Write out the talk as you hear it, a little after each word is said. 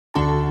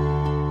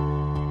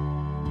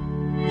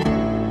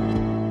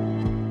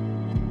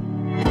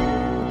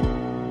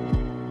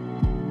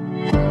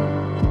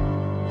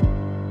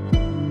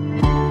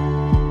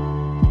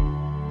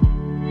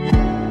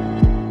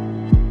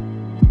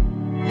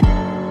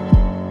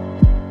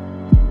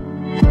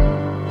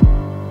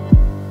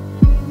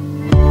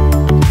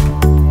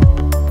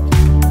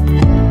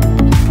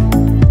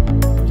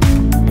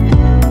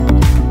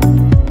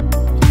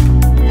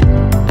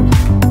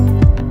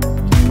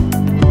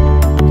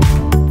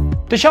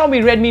The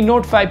Xiaomi Redmi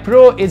Note 5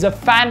 Pro is a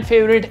fan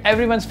favorite,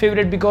 everyone's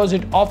favorite, because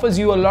it offers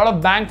you a lot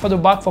of bang for the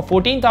buck for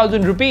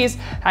 14,000 rupees.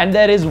 And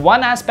there is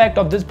one aspect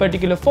of this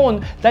particular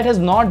phone that has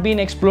not been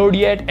explored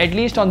yet, at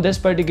least on this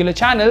particular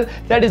channel,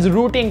 that is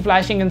rooting,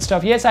 flashing and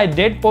stuff. Yes, I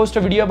did post a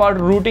video about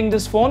rooting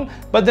this phone,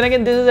 but then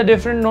again, this is a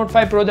different Note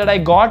 5 Pro that I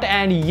got,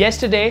 and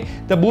yesterday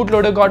the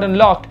bootloader got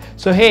unlocked.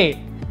 So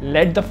hey,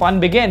 let the fun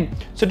begin.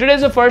 So today's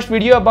the first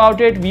video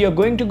about it. We are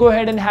going to go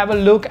ahead and have a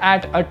look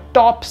at a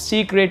top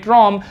secret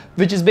ROM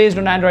which is based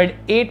on Android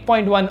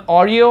 8.1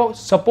 Oreo,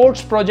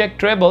 supports Project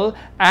Treble,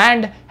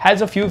 and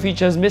has a few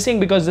features missing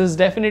because this is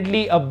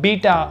definitely a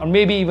beta or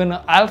maybe even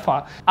an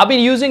alpha. I've been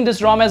using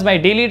this ROM as my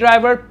daily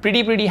driver,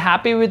 pretty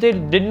happy with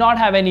it, did not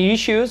have any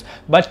issues.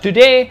 But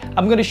today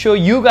I'm going to show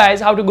you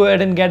guys how to go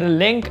ahead and get a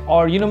link,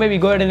 or maybe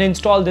go ahead and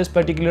install this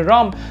particular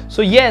ROM.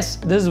 So yes,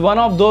 this is one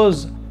of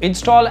those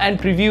install and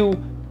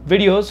preview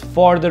videos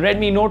for the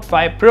Redmi Note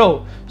 5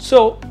 Pro.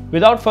 So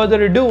without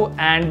further ado,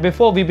 and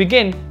before we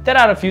begin, there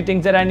are a few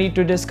things that I need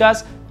to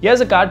discuss. Here's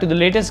a card to the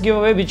latest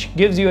giveaway which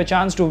gives you a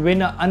chance to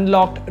win an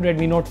unlocked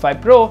Redmi Note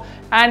 5 Pro.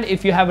 And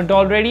if you haven't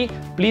already,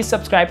 please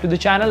subscribe to the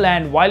channel,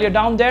 and while you're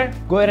down there,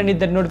 go ahead and hit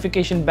that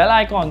notification bell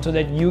icon so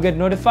that you get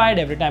notified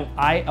every time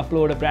I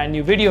upload a brand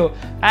new video.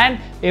 And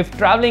if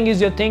traveling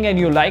is your thing and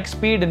you like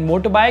speed and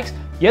motorbikes,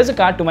 here's a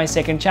card to my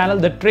second channel.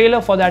 The trailer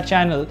for that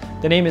channel,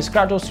 the name is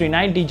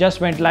Kratos390,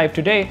 just went live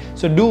today,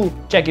 so do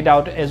check it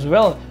out as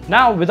well.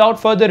 Now without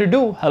further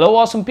ado, hello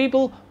awesome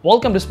people,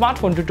 welcome to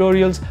Smartphone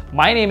Tutorials.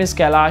 My name is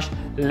Kailash.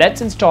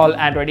 Let's install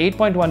Android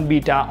 8.1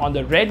 beta on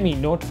the Redmi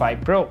Note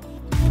 5 Pro.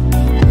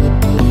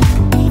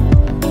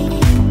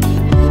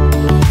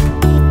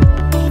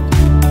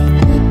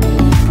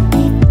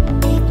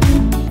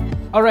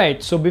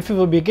 Alright, so before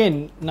we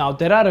begin, now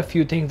there are a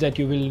few things that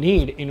you will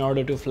need in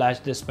order to flash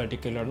this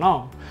particular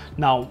ROM.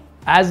 Now,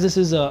 as this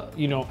is a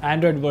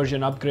Android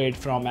version upgrade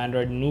from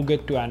Android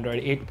Nougat to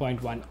Android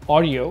 8.1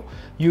 Oreo,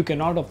 you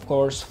cannot of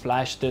course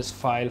flash this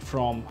file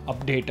from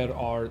updater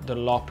or the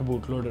locked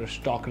bootloader,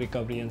 stock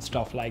recovery and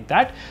stuff like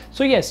that.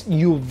 So yes,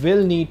 you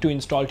will need to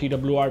install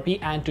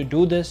TWRP, and to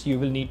do this you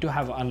will need to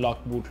have an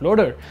unlocked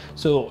bootloader.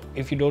 So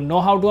if you don't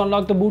know how to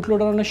unlock the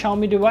bootloader on a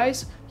Xiaomi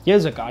device,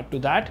 here's a card to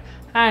that.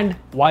 And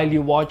while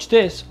you watch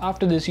this,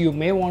 after this you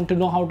may want to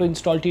know how to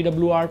install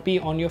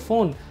TWRP on your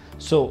phone.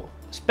 So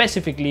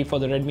specifically for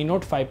the Redmi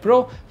Note 5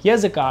 Pro,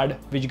 here's a card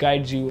which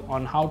guides you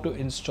on how to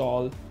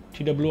install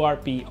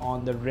TWRP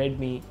on the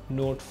Redmi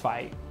Note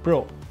 5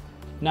 Pro.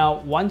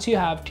 Now once you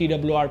have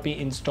TWRP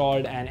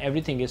installed and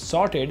everything is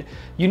sorted,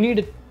 you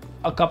need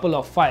a couple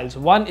of files.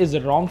 One is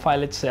the ROM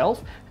file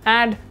itself,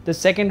 and the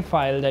second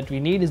file that we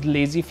need is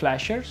Lazy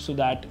Flasher, so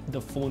that the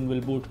phone will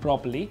boot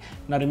properly.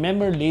 Now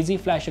remember, Lazy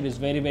Flasher is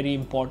very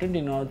important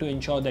in order to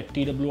ensure that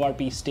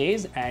TWRP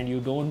stays and you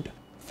don't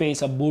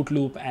face a boot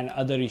loop and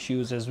other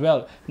issues as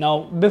well.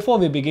 Now before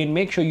we begin,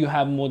 make sure you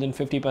have more than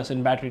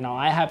 50% battery. Now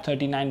I have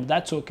 39, but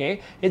that's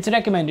okay. It's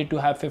recommended to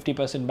have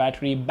 50%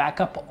 battery.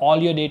 Back up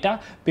all your data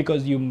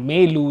because you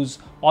may lose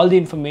all the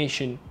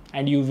information,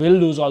 and you will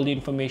lose all the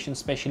information,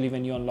 especially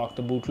when you unlock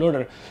the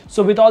bootloader.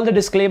 So with all the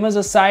disclaimers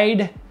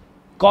aside,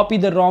 copy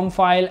the ROM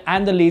file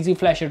and the Lazy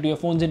Flasher to your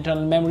phone's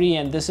internal memory,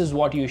 and this is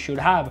what you should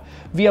have.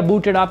 We are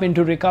booted up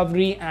into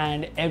recovery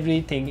and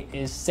everything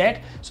is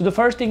set. So the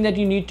first thing that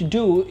you need to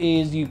do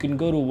is you can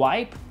go to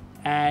wipe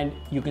and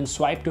you can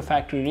swipe to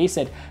factory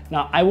reset.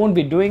 Now I won't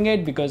be doing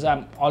it because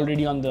I'm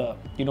already on the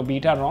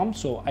beta ROM,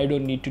 so I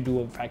don't need to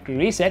do a factory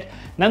reset.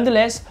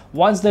 Nonetheless,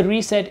 once the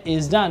reset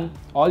is done,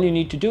 all you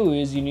need to do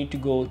is you need to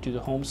go to the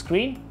home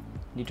screen,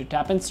 need to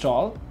tap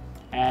install,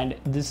 and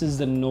this is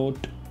the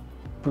Note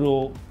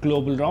Pro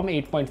global ROM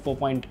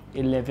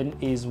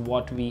 8.4.11 is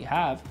what we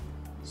have.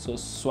 So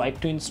swipe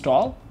to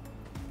install.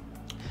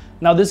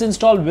 Now this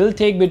install will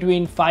take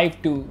between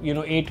 5 to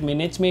 8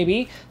 minutes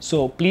maybe,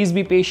 so please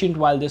be patient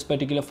while this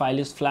particular file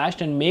is flashed,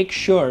 and make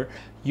sure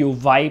you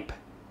wipe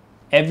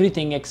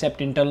everything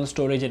except internal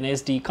storage and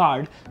SD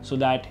card so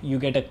that you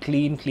get a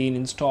clean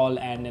install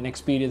and an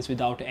experience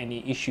without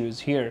any issues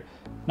here.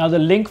 Now the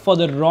link for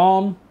the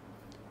ROM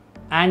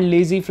and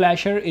Lazy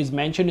Flasher is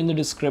mentioned in the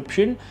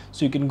description,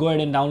 so you can go ahead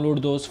and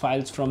download those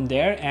files from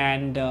there.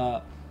 And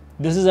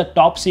this is a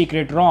top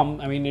secret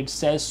ROM. I mean, it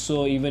says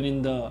so even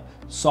in the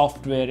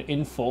software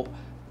info.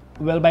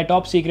 Well, by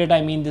top secret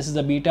I mean this is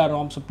a beta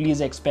ROM, so please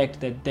expect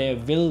that there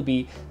will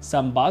be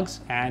some bugs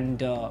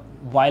and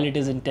while it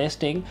is in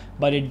testing,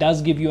 but it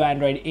does give you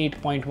Android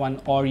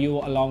 8.1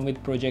 Oreo along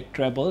with Project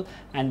Treble,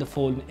 and the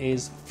phone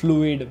is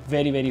fluid,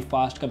 very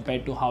fast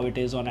compared to how it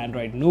is on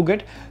Android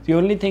Nougat. The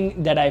only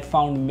thing that I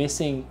found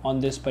missing on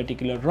this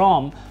particular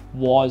ROM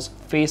was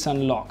face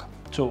unlock.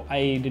 So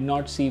I did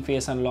not see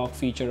face unlock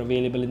feature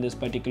available in this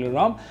particular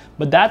ROM,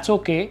 but that's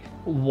okay.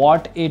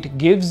 What it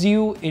gives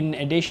you in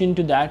addition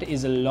to that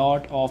is a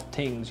lot of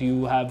things.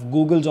 You have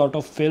Google's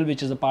autofill,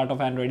 which is a part of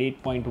Android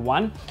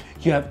 8.1.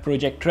 You have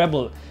Project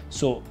Treble.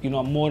 So,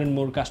 more and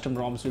more custom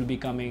ROMs will be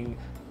coming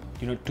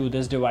to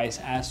this device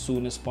as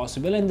soon as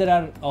possible, and there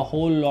are a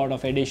whole lot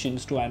of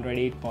additions to Android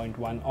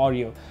 8.1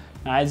 Oreo.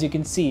 Now as you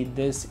can see,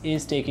 this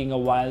is taking a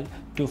while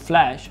to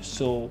flash,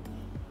 so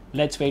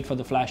let's wait for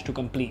the flash to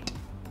complete.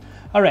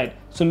 Alright,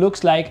 so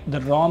looks like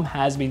the ROM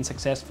has been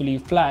successfully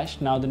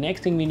flashed. Now the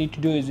next thing we need to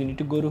do is we need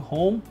to go to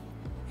Home,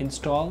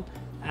 Install,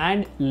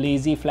 and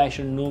Lazy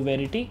Flasher No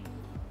Verity.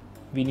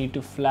 We need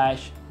to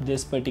flash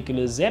this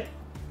particular zip.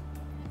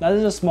 Now this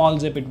is a small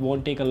zip, it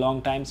won't take a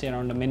long time, say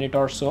around a minute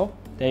or so.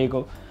 There you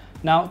go.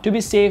 Now to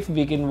be safe,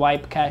 we can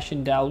wipe cache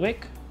in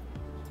Dalvik.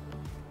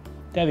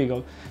 There we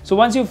go. So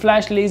once you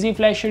flash Lazy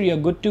Flasher, you're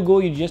good to go.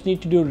 You just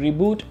need to do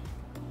reboot,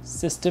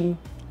 system,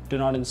 do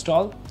not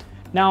install.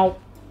 Now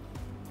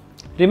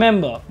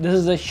remember, this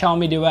is a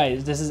Xiaomi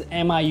device. This is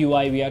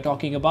MIUI we are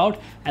talking about,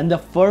 and the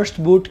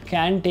first boot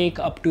can take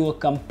up to a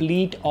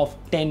complete of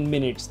 10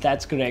 minutes.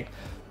 That's correct.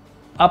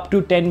 Up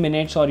to 10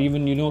 minutes or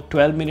even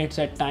 12 minutes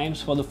at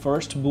times for the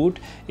first boot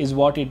is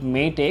what it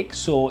may take.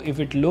 So if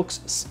it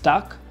looks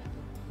stuck,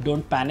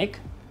 don't panic,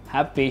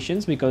 have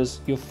patience,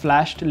 because you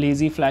flashed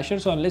Lazy Flasher.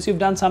 So unless you've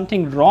done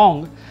something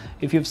wrong,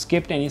 if you've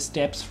skipped any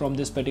steps from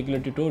this particular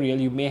tutorial,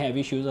 you may have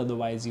issues,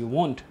 otherwise you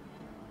won't.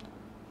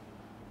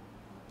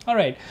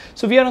 Alright,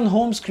 so we are on the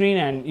home screen,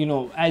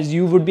 and as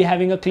you would be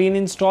having a clean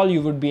install,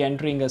 you would be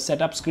entering a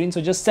setup screen. So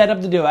just set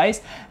up the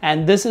device,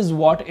 and this is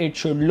what it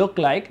should look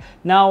like.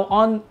 Now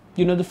on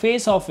the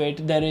face of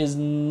it, there is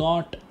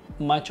not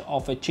much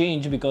of a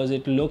change because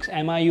it looks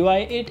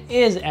MIUI. It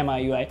is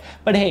MIUI,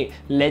 but hey,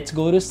 let's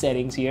go to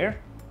settings here.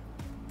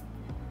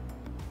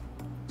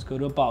 Let's go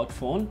to about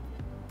phone,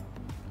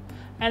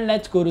 and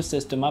let's go to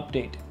system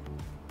update.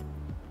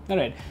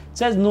 Alright, it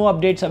says no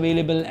updates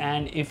available,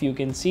 and if you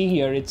can see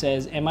here, it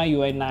says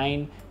MIUI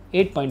 9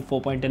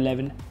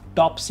 8.4.11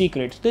 top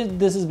secret.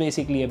 This is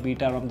basically a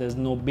beta ROM. There's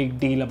no big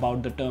deal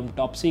about the term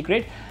top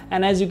secret,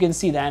 and as you can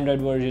see, the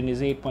Android version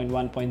is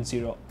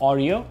 8.1.0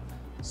 Oreo,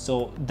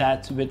 so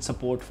that's with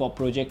support for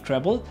Project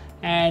Treble,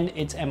 and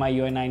it's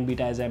MIUI 9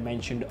 beta as I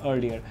mentioned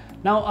earlier.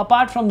 Now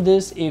apart from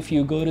this, if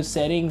you go to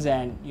settings,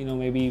 and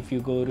maybe if you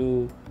go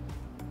to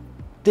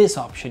this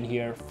option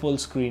here, full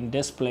screen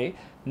display,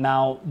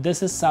 now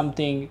this is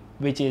something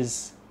which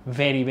is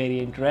very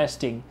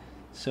interesting.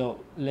 So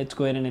let's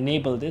go ahead and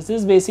enable this.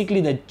 This is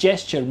basically the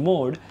gesture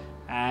mode,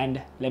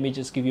 and let me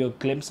just give you a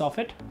glimpse of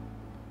it.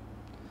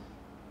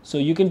 So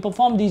you can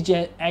perform these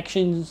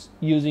actions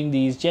using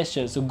these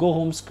gestures. So go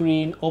home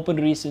screen, open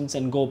recents,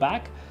 and go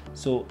back.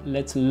 So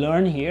let's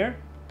learn here.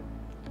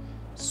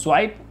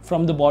 Swipe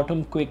from the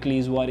bottom quickly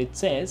is what it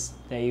says.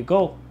 There you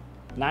go.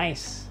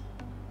 Nice.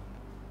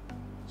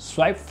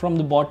 Swipe from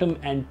the bottom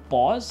and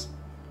pause.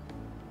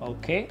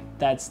 Okay,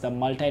 that's the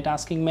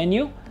multitasking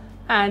menu.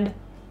 And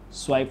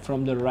swipe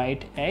from the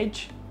right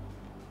edge,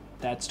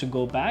 that's to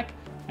go back,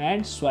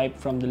 and swipe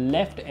from the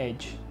left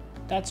edge,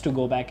 that's to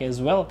go back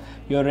as well.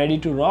 You're ready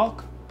to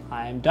rock.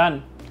 I am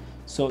done.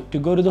 So to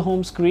go to the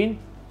home screen,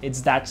 it's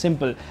that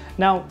simple.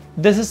 Now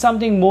this is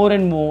something more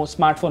and more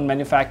smartphone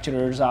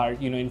manufacturers are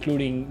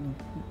including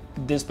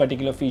this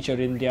particular feature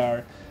in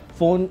their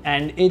phone,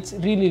 and it's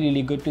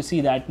really good to see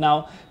that.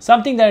 Now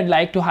something that I'd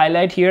like to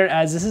highlight here,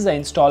 as this is an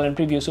install and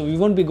preview, so we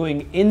won't be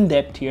going in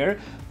depth here.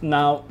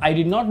 Now I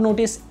did not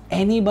notice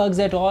any bugs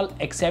at all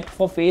except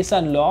for face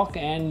unlock,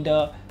 and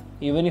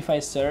even if I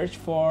search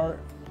for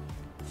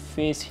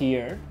face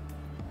here,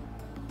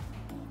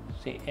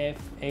 say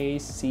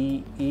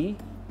FACE,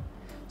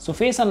 so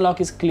face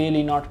unlock is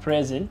clearly not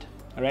present.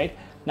 All right,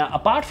 now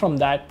apart from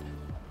that,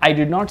 I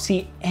did not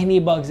see any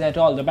bugs at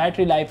all. The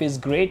battery life is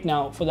great.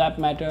 Now for that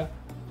matter,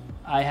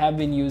 I have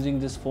been using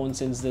this phone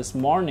since this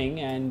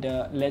morning, and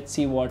let's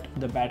see what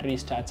the battery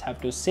stats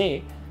have to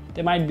say.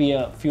 There might be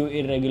a few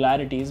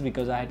irregularities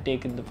because I had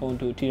taken the phone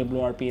to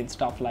TWRP and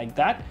stuff like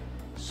that.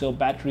 So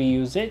battery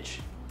usage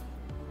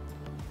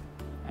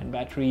and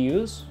battery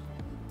use,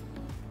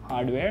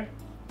 hardware.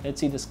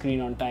 Let's see the screen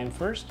on time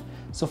first.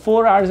 So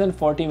 4 hours and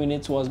 40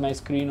 minutes was my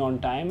screen on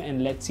time,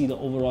 and let's see the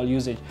overall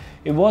usage.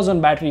 It was on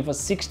battery for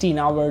 16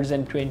 hours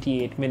and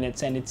 28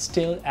 minutes, and it's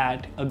still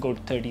at a good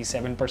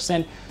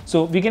 37%.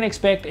 So we can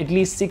expect at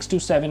least 6 to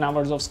 7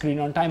 hours of screen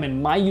on time,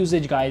 and my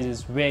usage, guys,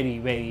 is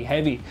very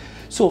heavy.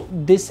 So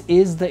this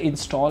is the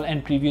install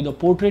and preview. The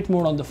portrait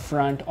mode on the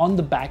front, on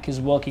the back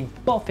is working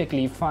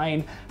perfectly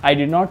fine. I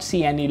did not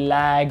see any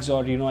lags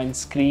or any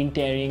screen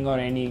tearing or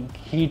any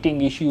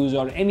heating issues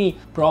or any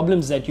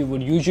problems that you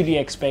would usually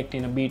expect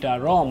in a beta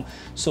ROM.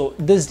 So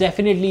this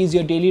definitely is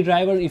your daily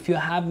driver. If you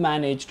have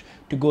managed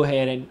to go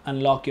ahead and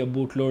unlock your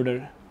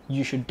bootloader,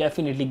 you should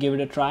definitely give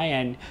it a try,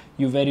 and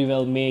you very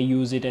well may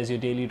use it as your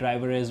daily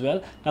driver as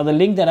well. Now the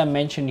link that I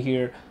mentioned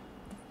here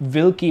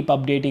will keep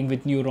updating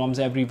with new ROMs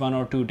every 1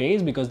 or 2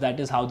 days, because that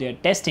is how they are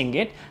testing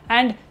it,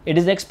 and it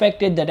is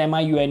expected that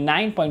MIUI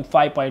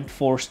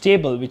 9.5.4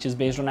 stable, which is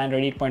based on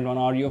Android 8.1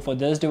 Oreo for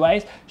this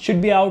device,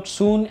 should be out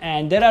soon,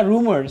 and there are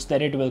rumors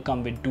that it will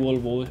come with dual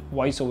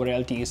voice over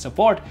LTE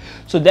support.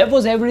 So that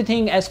was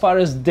everything as far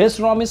as this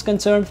ROM is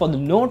concerned for the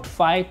Note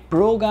 5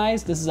 Pro,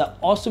 guys. This is an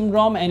awesome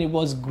ROM, and it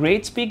was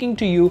great speaking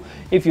to you.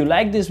 If you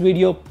like this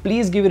video,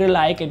 please give it a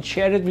like and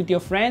share it with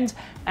your friends,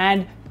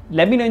 and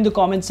Let me know in the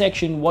comment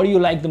section what do you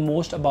like the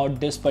most about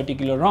this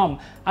particular ROM.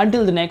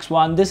 Until the next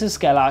one, this is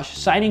Kailash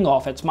signing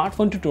off at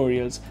Smartphone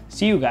Tutorials.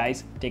 See you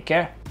guys. Take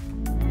care.